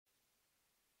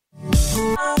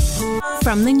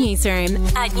From the newsroom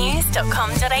at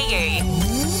news.com.au.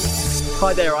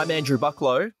 Hi there, I'm Andrew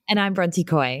Bucklow. And I'm Bronte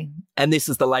Coy. And this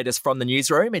is the latest from the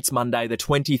newsroom. It's Monday, the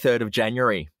 23rd of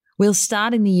January. We'll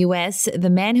start in the US. The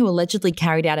man who allegedly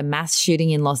carried out a mass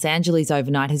shooting in Los Angeles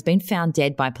overnight has been found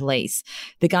dead by police.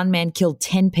 The gunman killed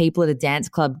 10 people at a dance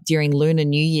club during Lunar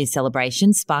New Year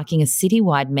celebrations, sparking a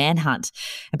citywide manhunt.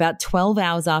 About 12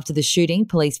 hours after the shooting,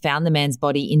 police found the man's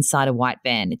body inside a white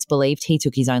van. It's believed he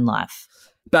took his own life.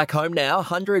 Back home now,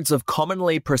 hundreds of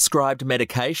commonly prescribed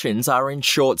medications are in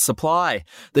short supply.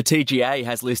 The TGA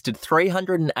has listed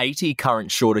 380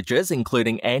 current shortages,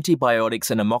 including antibiotics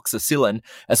and amoxicillin,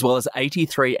 as well as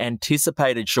 83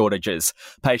 anticipated shortages.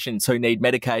 Patients who need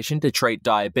medication to treat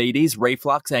diabetes,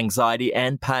 reflux, anxiety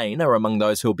and pain are among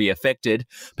those who will be affected.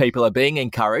 People are being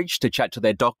encouraged to chat to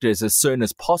their doctors as soon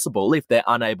as possible if they're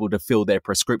unable to fill their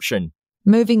prescription.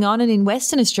 Moving on, and in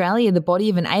Western Australia, the body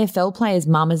of an AFL player's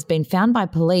mum has been found by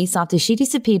police after she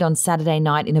disappeared on Saturday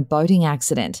night in a boating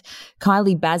accident.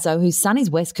 Kylie Bazzo, whose son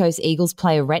is West Coast Eagles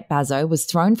player Rhett Bazzo, was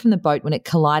thrown from the boat when it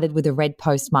collided with a red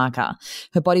post marker.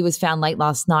 Her body was found late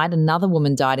last night. Another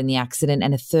woman died in the accident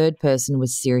and a third person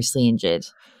was seriously injured.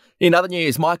 In other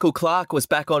news, Michael Clarke was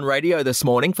back on radio this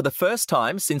morning for the first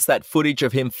time since that footage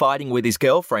of him fighting with his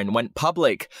girlfriend went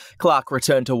public. Clarke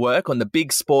returned to work on the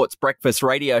Big Sports Breakfast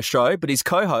radio show, but his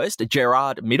co-host,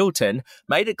 Gerard Middleton,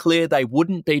 made it clear they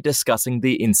wouldn't be discussing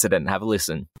the incident. Have a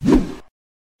listen.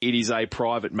 It is a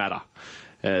private matter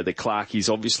that Clarke has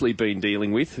obviously been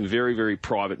dealing with, a very, very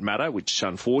private matter, which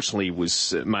unfortunately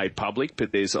was made public,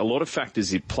 but there's a lot of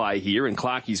factors at play here, and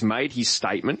Clarke has made his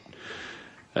statement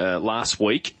last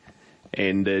week.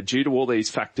 And due to all these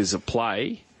factors at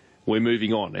play, we're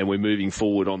moving on and we're moving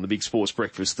forward on the Big Sports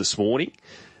Breakfast this morning.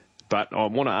 But I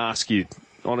want to ask you,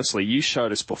 honestly, you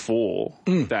showed us before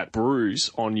that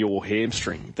bruise on your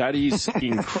hamstring. That is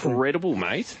incredible,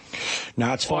 mate.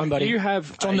 No, it's fine, buddy. You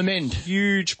have it's on the mend.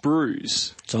 Huge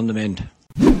bruise. It's on the mend.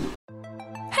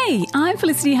 Hey, I'm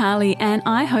Felicity Harley and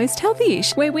I host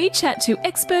Healthyish, where we chat to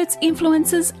experts,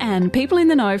 influencers and people in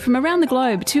the know from around the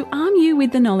globe to arm you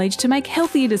with the knowledge to make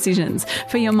healthier decisions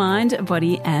for your mind,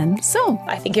 body and soul.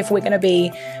 I think if we're going to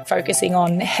be focusing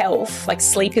on health, like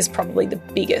sleep is probably the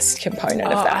biggest component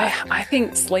of that. I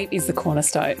think sleep is the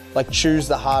cornerstone. Like choose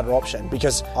the harder option,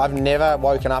 because I've never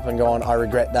woken up and gone, I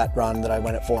regret that run that I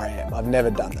went at 4 a.m. I've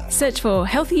never done that. Search for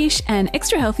Healthyish and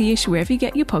Extra Healthyish wherever you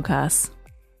get your podcasts.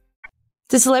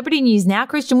 To celebrity news now,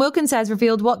 Christian Wilkins has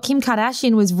revealed what Kim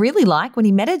Kardashian was really like when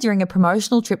he met her during a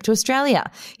promotional trip to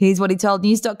Australia. Here's what he told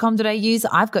news.com.au's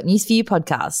I've Got News For You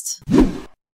podcast.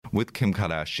 With Kim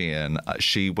Kardashian,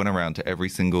 she went around to every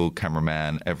single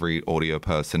cameraman, every audio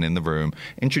person in the room,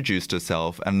 introduced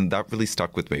herself, and that really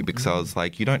stuck with me because I was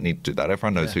like, you don't need to do that.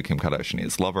 Everyone knows who Kim Kardashian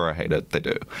is. Love her or hate it, they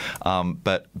do.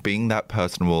 But being that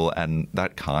personable and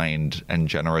that kind and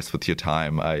generous with your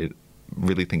time, I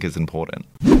really think is important.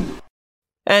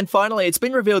 And finally, it's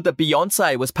been revealed that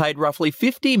Beyonce was paid roughly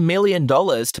 $50 million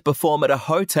to perform at a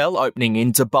hotel opening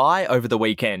in Dubai over the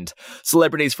weekend.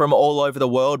 Celebrities from all over the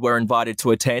world were invited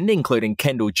to attend, including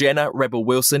Kendall Jenner, Rebel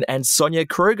Wilson and Sonia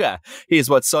Kruger.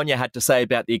 Here's what Sonia had to say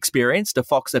about the experience to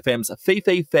Fox FM's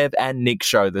Fifi, Fev and Nick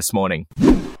show this morning.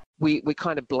 We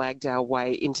kind of blagged our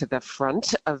way into the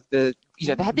front of the,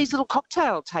 they had these little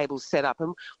cocktail tables set up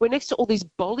and we're next to all these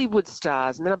Bollywood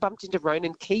stars. And then I bumped into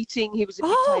Ronan Keating. He was a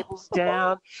few tables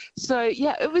down. So,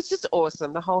 yeah, it was just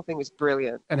awesome. The whole thing was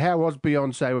brilliant. And how was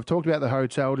Beyonce? We've talked about the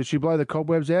hotel. Did she blow the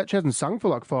cobwebs out? She hasn't sung for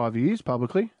like 5 years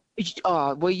publicly.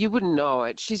 Oh, well, you wouldn't know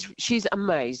it. She's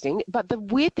amazing. But the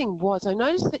weird thing was I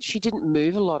noticed that she didn't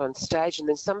move a lot on stage. And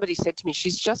then somebody said to me,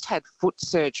 she's just had foot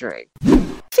surgery.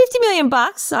 $50 million.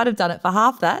 I'd have done it for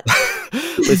half that.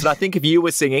 Listen, I think if you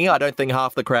were singing, I don't think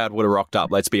half the crowd would have rocked up,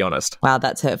 let's be honest. Wow,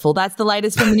 that's hurtful. That's the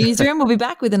latest from the newsroom. We'll be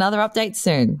back with another update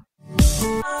soon.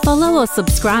 Follow or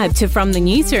subscribe to From the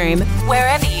Newsroom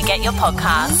wherever you get your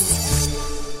podcasts.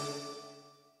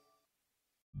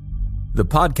 The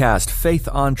podcast Faith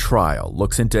on Trial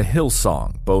looks into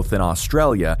Hillsong, both in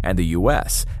Australia and the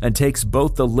US, and takes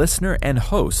both the listener and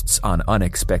hosts on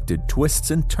unexpected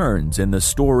twists and turns in the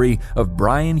story of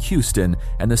Brian Houston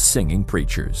and the Singing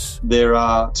Preachers. There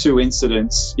are 2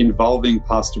 incidents involving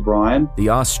Pastor Brian. The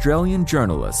Australian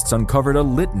journalists uncovered a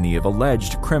litany of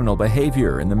alleged criminal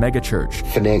behavior in the megachurch.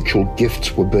 Financial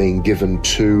gifts were being given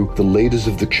to the leaders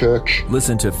of the church.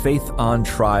 Listen to Faith on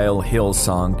Trial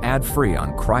Hillsong ad-free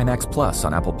on Crimex Plus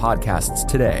on Apple Podcasts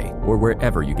today or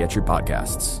wherever you get your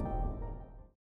podcasts.